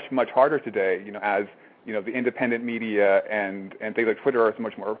much, much harder today, as the independent media and things like Twitter are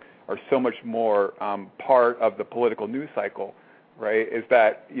so much more part of the political news cycle. Right, is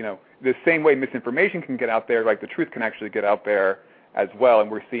that the same way misinformation can get out there, like the truth can actually get out there as well, and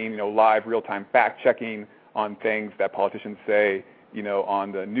we're seeing live real-time fact-checking on things that politicians say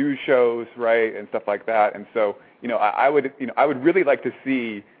on the news shows, right, and stuff like that. And so, I would really like to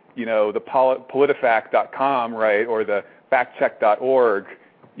see, the PolitiFact.com, right, or the factcheck.org,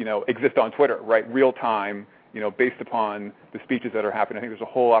 exist on Twitter, right, real time, based upon the speeches that are happening. I think there's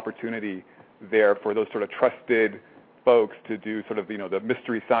a whole opportunity there for those sort of trusted folks to do sort of, the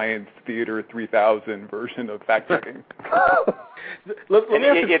Mystery Science Theater 3000 version of fact-checking.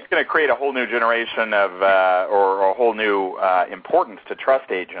 It's going to create a whole new generation of, or a whole new importance to trust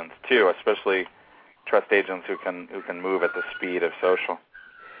agents, too, especially trust agents who can move at the speed of social.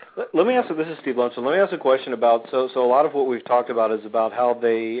 Let me ask you, this is Steve Lunson. Let me ask a question about, so a lot of what we've talked about is about how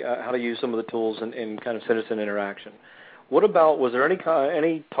to use some of the tools in kind of citizen interaction. What about, was there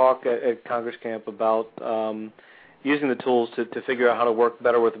any talk at Congress Camp about using the tools to figure out how to work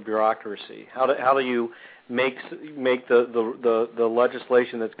better with the bureaucracy? How do you make the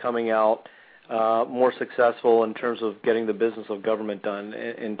legislation that's coming out more successful in terms of getting the business of government done,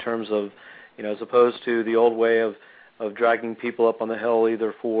 in terms of, as opposed to the old way of dragging people up on the Hill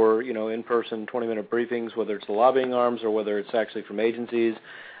either for, in-person 20-minute briefings, whether it's the lobbying arms or whether it's actually from agencies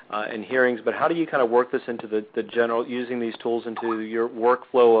and hearings. But how do you kind of work this into the general, using these tools into your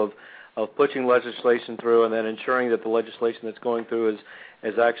workflow of pushing legislation through and then ensuring that the legislation that's going through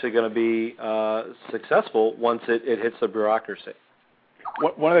is actually going to be successful once it hits the bureaucracy?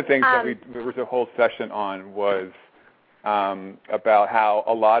 One of the things that there was a whole session on was about how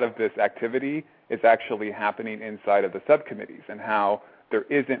a lot of this activity is actually happening inside of the subcommittees and how there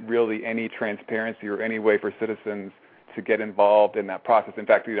isn't really any transparency or any way for citizens to get involved in that process. In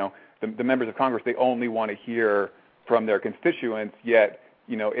fact, the members of Congress, they only want to hear from their constituents, yet,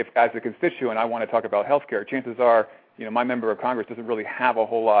 if as a constituent I want to talk about health care, chances are, my member of Congress doesn't really have a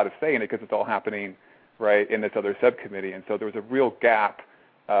whole lot of say in it because it's all happening, right, in this other subcommittee. And so there was a real gap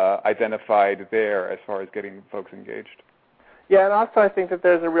identified there as far as getting folks engaged. Yeah, and also I think that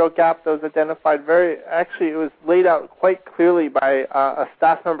there's a real gap that was identified it was laid out quite clearly by a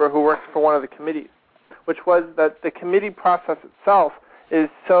staff member who works for one of the committees, which was that the committee process itself is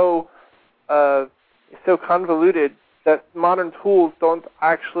so convoluted that modern tools don't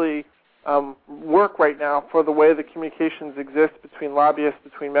actually work right now for the way the communications exist between lobbyists,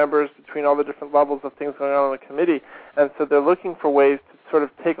 between members, between all the different levels of things going on in the committee. And so they're looking for ways to sort of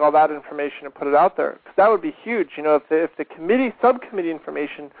take all that information and put it out there. Because that would be huge. If the subcommittee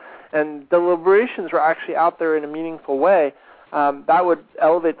information and deliberations were actually out there in a meaningful way, that would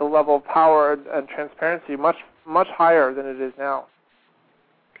elevate the level of power and transparency much, much higher than it is now.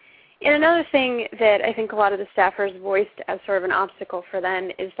 And another thing that I think a lot of the staffers voiced as sort of an obstacle for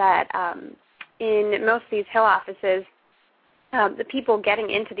them is that in most of these Hill offices, the people getting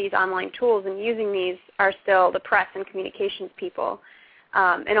into these online tools and using these are still the press and communications people.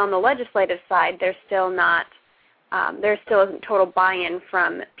 And on the legislative side, there's still isn't total buy-in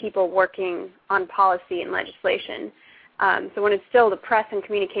from people working on policy and legislation. So when it's still the press and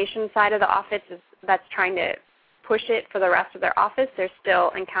communications side of the office that's trying to push it for the rest of their office, they're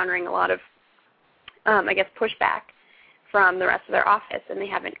still encountering a lot of, pushback from the rest of their office, and they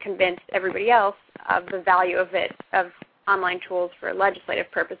haven't convinced everybody else of the value of online tools for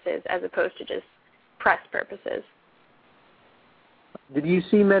legislative purposes as opposed to just press purposes. Did you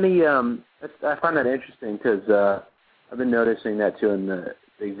see many, I find that interesting because I've been noticing that too in the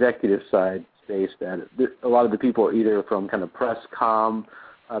executive side space, that a lot of the people are either from kind of press comm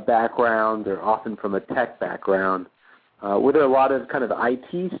background or often from a tech background. Were there a lot of kind of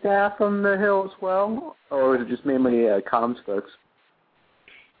IT staff on the Hill as well, or was it just mainly comms folks?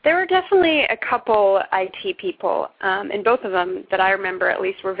 There were definitely a couple IT people, and both of them that I remember at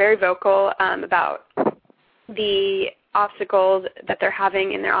least were very vocal about the obstacles that they're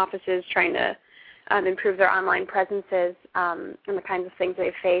having in their offices trying to improve their online presences and the kinds of things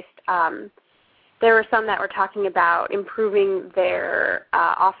they've faced. There were some that were talking about improving their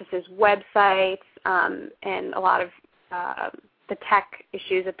office's websites and a lot of the tech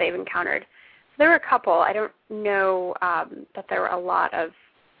issues that they've encountered. So there were a couple. I don't know that there were a lot of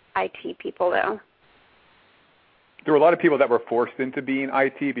IT people, though. There were a lot of people that were forced into being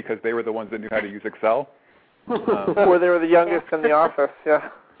IT because they were the ones that knew how to use Excel. Or they were the youngest in the office,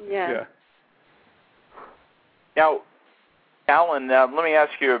 yeah. Now, Alan, let me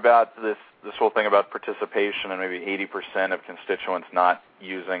ask you about this whole thing about participation and maybe 80% of constituents not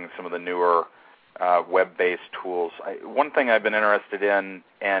using some of the newer web-based tools. One thing I've been interested in,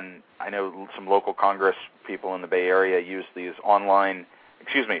 and I know some local Congress people in the Bay Area use these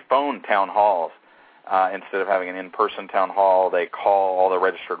phone town halls. Instead of having an in-person town hall, they call all the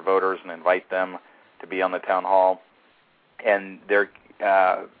registered voters and invite them to be on the town hall. And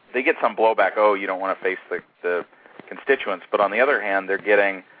they get some blowback. Oh, you don't want to face the constituents. But on the other hand, they're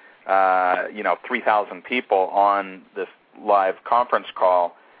getting 3,000 people on this live conference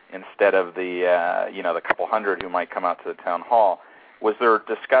call instead of the couple hundred who might come out to the town hall. Was there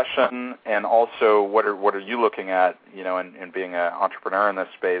discussion, and also what are you looking at, in being an entrepreneur in this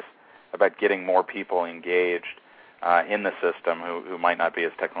space, about getting more people engaged in the system who might not be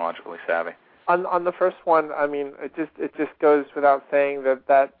as technologically savvy? On the first one, I mean, it just goes without saying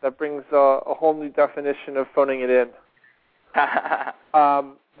that brings a whole new definition of phoning it in.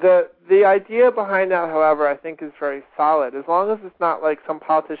 The idea behind that, however, I think is very solid. As long as it's not like some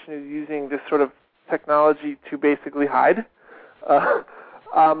politician is using this sort of technology to basically hide.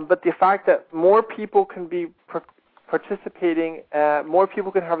 But the fact that more people can be participating, more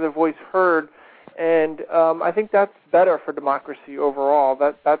people can have their voice heard, and I think that's better for democracy overall.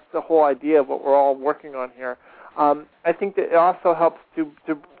 That's the whole idea of what we're all working on here. I think that it also helps to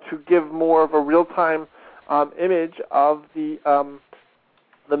give more of a real-time image of the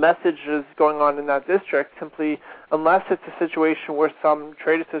messages going on in that district, simply unless it's a situation where some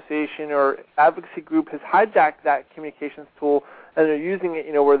trade association or advocacy group has hijacked that communications tool and they're using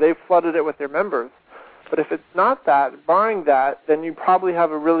it, where they've flooded it with their members. But if it's not that, barring that, then you probably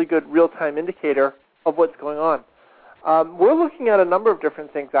have a really good real-time indicator of what's going on. We're looking at a number of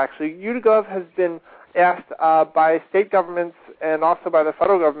different things, actually. UTGov has been asked by state governments and also by the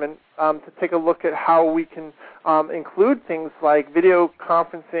federal government to take a look at how we can include things like video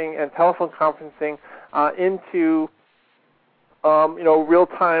conferencing and telephone conferencing into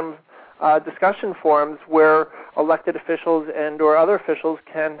real-time discussion forums where elected officials and or other officials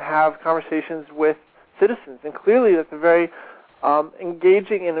can have conversations with citizens. And clearly that's a very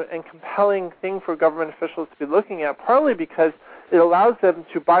engaging and compelling thing for government officials to be looking at, partly because it allows them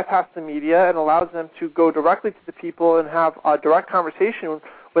to bypass the media and allows them to go directly to the people and have a direct conversation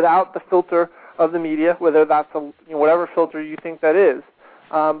without the filter of the media, whether that's whatever filter you think that is.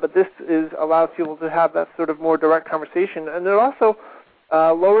 But this allows people to have that sort of more direct conversation. And it also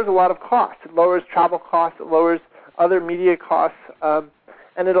lowers a lot of costs. It lowers travel costs. It lowers other media costs.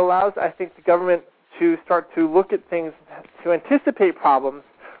 And it allows, I think, the government to start to look at things, to anticipate problems,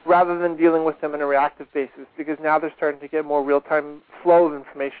 rather than dealing with them on a reactive basis, because now they're starting to get more real-time flow of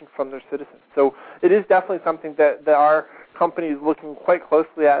information from their citizens. So it is definitely something that our company is looking quite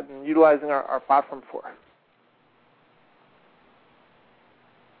closely at and utilizing our platform for.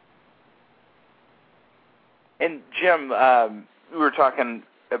 And Jim, we were talking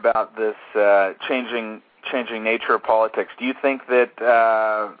about this changing nature of politics. Do you think that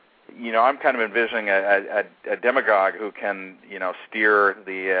I'm kind of envisioning a demagogue who can, steer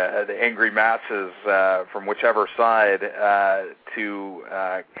the angry masses from whichever side to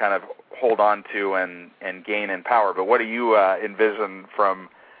kind of hold on to and gain in power. But what do you envision from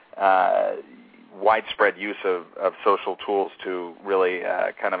widespread use of social tools to really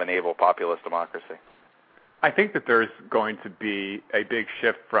kind of enable populist democracy? I think that there's going to be a big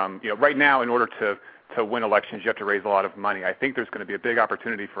shift from, right now in order to win elections, you have to raise a lot of money. I think there's going to be a big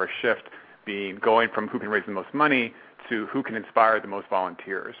opportunity for a shift going from who can raise the most money to who can inspire the most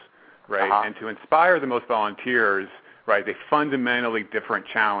volunteers, right? Uh-huh. And to inspire the most volunteers, right, a fundamentally different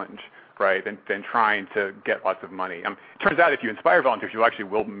challenge, right, than trying to get lots of money. It turns out if you inspire volunteers, you actually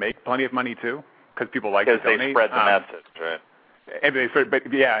will make plenty of money too, because people like to donate. Because they spread the message, right?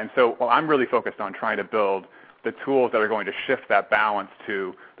 And so I'm really focused on trying to build the tools that are going to shift that balance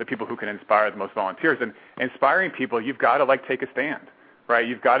to the people who can inspire the most volunteers. And inspiring people, you've got to take a stand, right?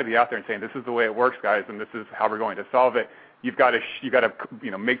 You've got to be out there and saying, this is the way it works, guys, and this is how we're going to solve it. You've got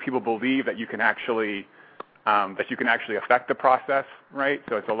to make people believe that you can actually affect the process, right?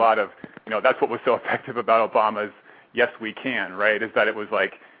 So it's a lot of, that's what was so effective about Obama's "Yes, we can," right? Is that it was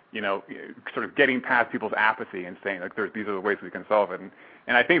sort of getting past people's apathy and saying, these are the ways we can solve it.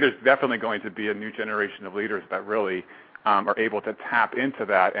 And I think there's definitely going to be a new generation of leaders that really are able to tap into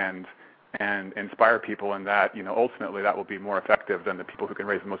that and inspire people, and that, ultimately that will be more effective than the people who can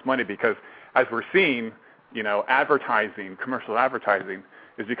raise the most money, because as we're seeing, advertising, commercial advertising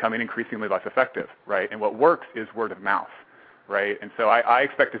is becoming increasingly less effective, right? And what works is word of mouth, right? And so I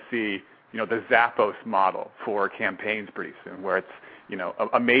expect to see, the Zappos model for campaigns pretty soon, where it's,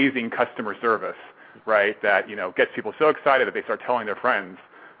 amazing customer service, right, that, gets people so excited that they start telling their friends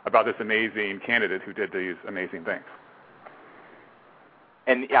about this amazing candidate who did these amazing things.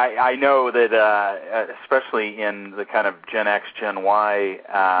 And I know that especially in the kind of Gen X, Gen Y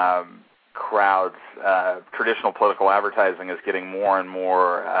crowds, traditional political advertising is getting more and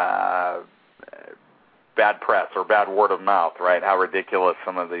more bad press or bad word of mouth, right, how ridiculous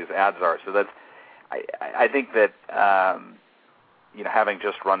some of these ads are. So that's, I think that, having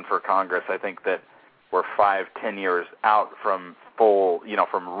just run for Congress, I think that we're 5-10 years out from full,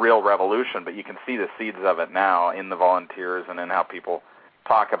 from real revolution, but you can see the seeds of it now in the volunteers and in how people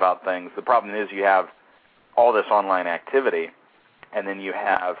talk about things. The problem is you have all this online activity, and then you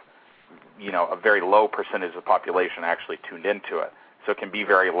have, a very low percentage of the population actually tuned into it. So it can be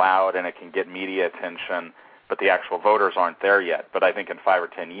very loud and it can get media attention, but the actual voters aren't there yet. But I think in 5 or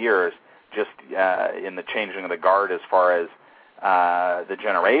 10 years, just in the changing of the guard as far as the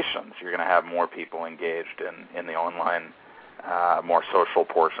generations, you're going to have more people engaged in the online, more social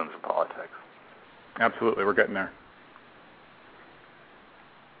portions of politics. Absolutely, we're getting there.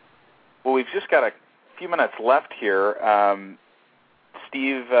 Well, we've just got a few minutes left here.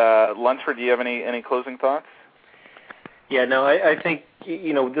 Steve Lunsford, do you have any closing thoughts? Yeah, no, I think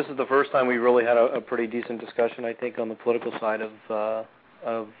this is the first time we really had a pretty decent discussion, I think, on the political side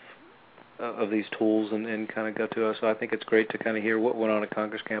of these tools and kind of go to us. So I think it's great to kind of hear what went on at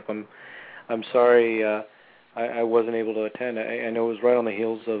Congress Camp. I'm sorry I wasn't able to attend. I know it was right on the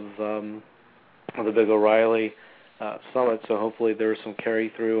heels of the Big O'Reilly summit, so hopefully there was some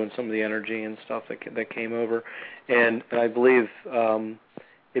carry through and some of the energy and stuff that came over. And I believe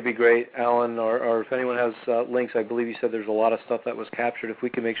it'd be great, Alan, or if anyone has links, I believe you said there's a lot of stuff that was captured. If we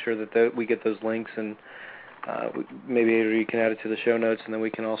can make sure that we get those links and maybe you can add it to the show notes, and then we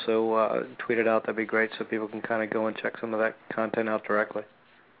can also tweet it out, that'd be great so people can kind of go and check some of that content out directly.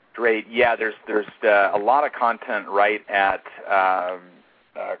 Great. Yeah, there's a lot of content right at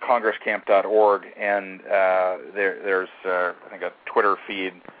congresscamp.org, and there's I think a Twitter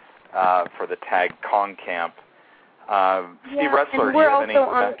feed for the tag CongCamp. Steve Ressler, and we're also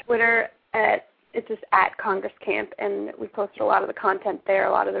on Twitter it's just at Congress Camp, and we posted a lot of the content there,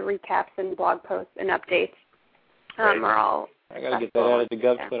 a lot of the recaps and blog posts and updates are all. I got to get that added to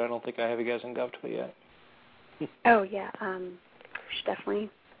GovTwit. I don't think I have you guys in GovTwit yet. Oh, yeah. We should definitely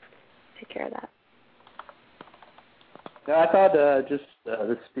take care of that. No, I thought this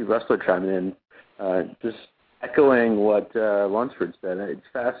is Steve Ressler chiming in, just echoing what Lunsford said. It's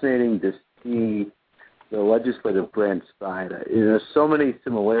fascinating to see the legislative branch side. There's so many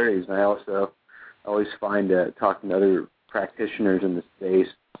similarities, and I also always find talking to other practitioners in the space,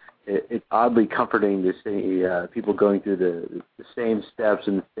 it's oddly comforting to see people going through the same steps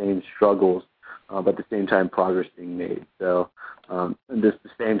and the same struggles, but at the same time progress being made. So just the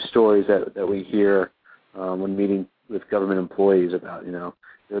same stories that we hear when meeting with government employees about,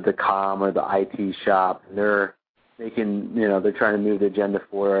 the comm or the IT shop, and they're making, they're trying to move the agenda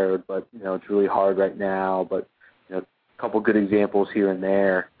forward, but, it's really hard right now, but, a couple good examples here and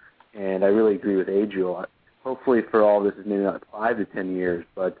there. And I really agree with Adriel. Hopefully for all this is maybe not 5 to 10 years,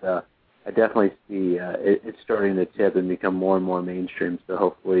 but I definitely see it's starting to tip and become more and more mainstream. So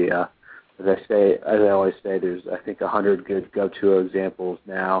hopefully, as I always say, there's, I think, 100 good Gov2O examples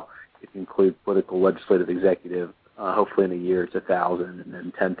now. If you include political, legislative, executive, hopefully in a year it's 1,000 and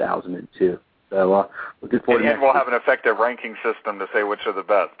then 10,000 in 2. So looking forward to and we'll have an effective ranking system to say which are the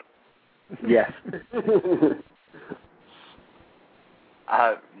best. Yes.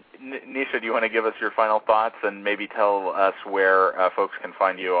 Nisha, do you want to give us your final thoughts and maybe tell us where folks can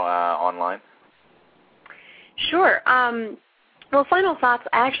find you online? Sure. Well, final thoughts,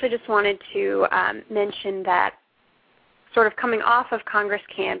 I actually just wanted to mention that sort of coming off of Congress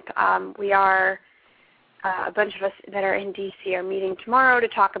Camp, we are, a bunch of us that are in D.C. are meeting tomorrow to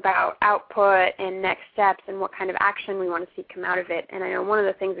talk about output and next steps and what kind of action we want to see come out of it. And I know one of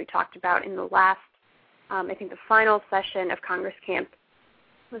the things we talked about in the last, I think the final session of Congress Camp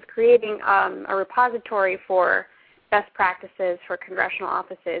was creating a repository for best practices for congressional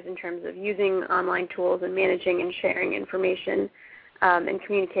offices in terms of using online tools and managing and sharing information and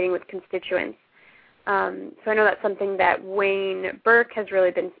communicating with constituents. So I know that's something that Wayne Burke has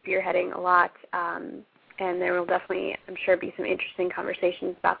really been spearheading a lot, and there will definitely, I'm sure, be some interesting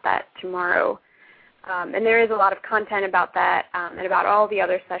conversations about that tomorrow. And there is a lot of content about that and about all the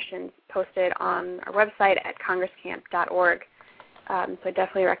other sessions posted on our website at congresscamp.org. So I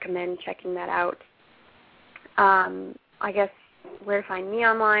definitely recommend checking that out. I guess where to find me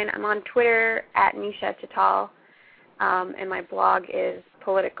online, I'm on Twitter at Nisha Chital, and my blog is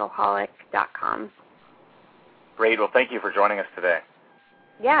politicalholic.com. Great. Well, thank you for joining us today.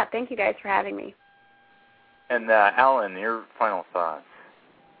 Yeah, thank you guys for having me. And Alan, your final thoughts.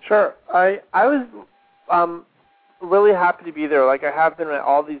 Sure. I was really happy to be there, like I have been at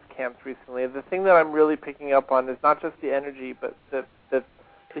all these camps recently. The thing that I'm really picking up on is not just the energy, but the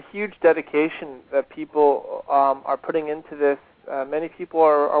huge dedication that people are putting into this. Many people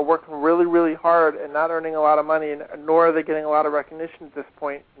are working really, really hard and not earning a lot of money, and nor are they getting a lot of recognition at this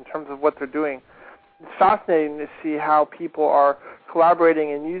point in terms of what they're doing. It's fascinating to see how people are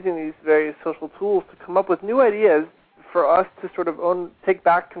collaborating and using these various social tools to come up with new ideas for us to sort of take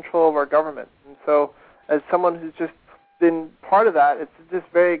back control of our government. And so as someone who's just been part of that, it's just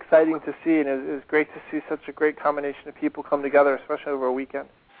very exciting to see, and it's great to see such a great combination of people come together, especially over a weekend.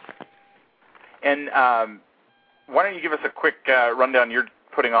 And why don't you give us a quick rundown? You're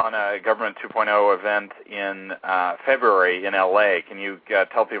putting on a Government 2.0 event in February in LA. Can you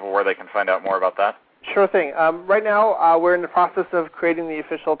tell people where they can find out more about that? Sure thing. Right now, we're in the process of creating the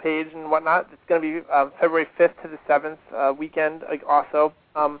official page and whatnot. It's going to be February 5th to the 7th weekend also.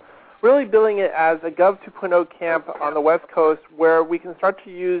 Really billing it as a Gov 2.0 camp on the West Coast where we can start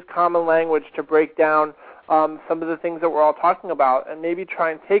to use common language to break down some of the things that we're all talking about and maybe try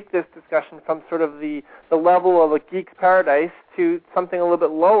and take this discussion from sort of the level of a geek's paradise to something a little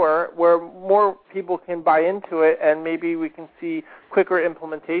bit lower where more people can buy into it and maybe we can see quicker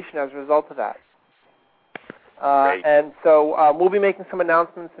implementation as a result of that. And so we'll be making some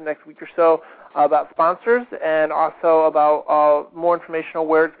announcements in the next week or so about sponsors and also about more information on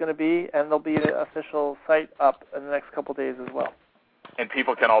where it's going to be, and there'll be an official site up in the next couple of days as well. And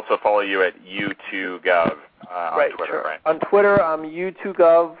people can also follow you at U2Gov on Twitter, sure. right? On Twitter, I'm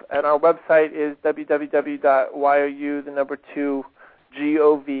U2Gov, and our website is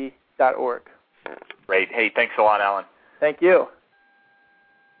www.you2gov.org. Great. Hey, thanks a lot, Alan. Thank you.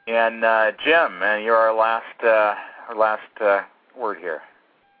 And Jim, you're our last word here.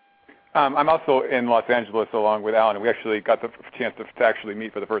 I'm also in Los Angeles along with Alan, and we actually got the chance to actually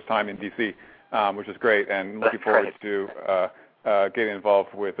meet for the first time in D.C., which is great, and looking forward to getting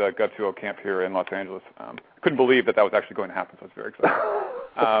involved with Gov 2.0 Camp here in Los Angeles. Couldn't believe that was actually going to happen, so it's very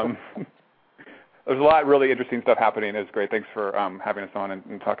exciting. There's a lot of really interesting stuff happening. It's great. Thanks for having us on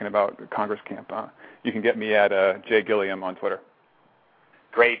and talking about Congress Camp. You can get me at Jay Gilliam on Twitter.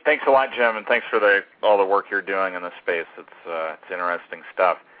 Great. Thanks a lot, Jim, and thanks for all the work you're doing in this space. It's interesting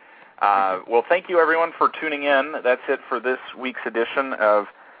stuff. Well, thank you, everyone, for tuning in. That's it for this week's edition of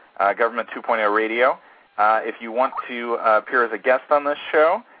Government 2.0 Radio. If you want to appear as a guest on this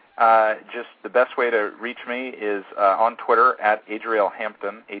show, just the best way to reach me is on Twitter at Adriel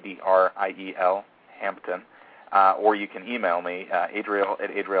Hampton, Adriel Hampton, or you can email me,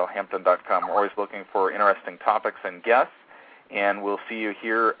 adriel@adrielhampton.com. We're always looking for interesting topics and guests, and we'll see you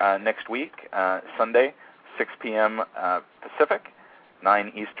here next week, Sunday, 6 p.m. Pacific,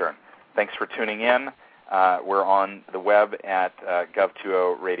 9 Eastern. Thanks for tuning in. We're on the web at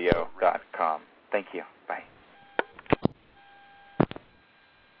gov20radio.com. Thank you. Bye.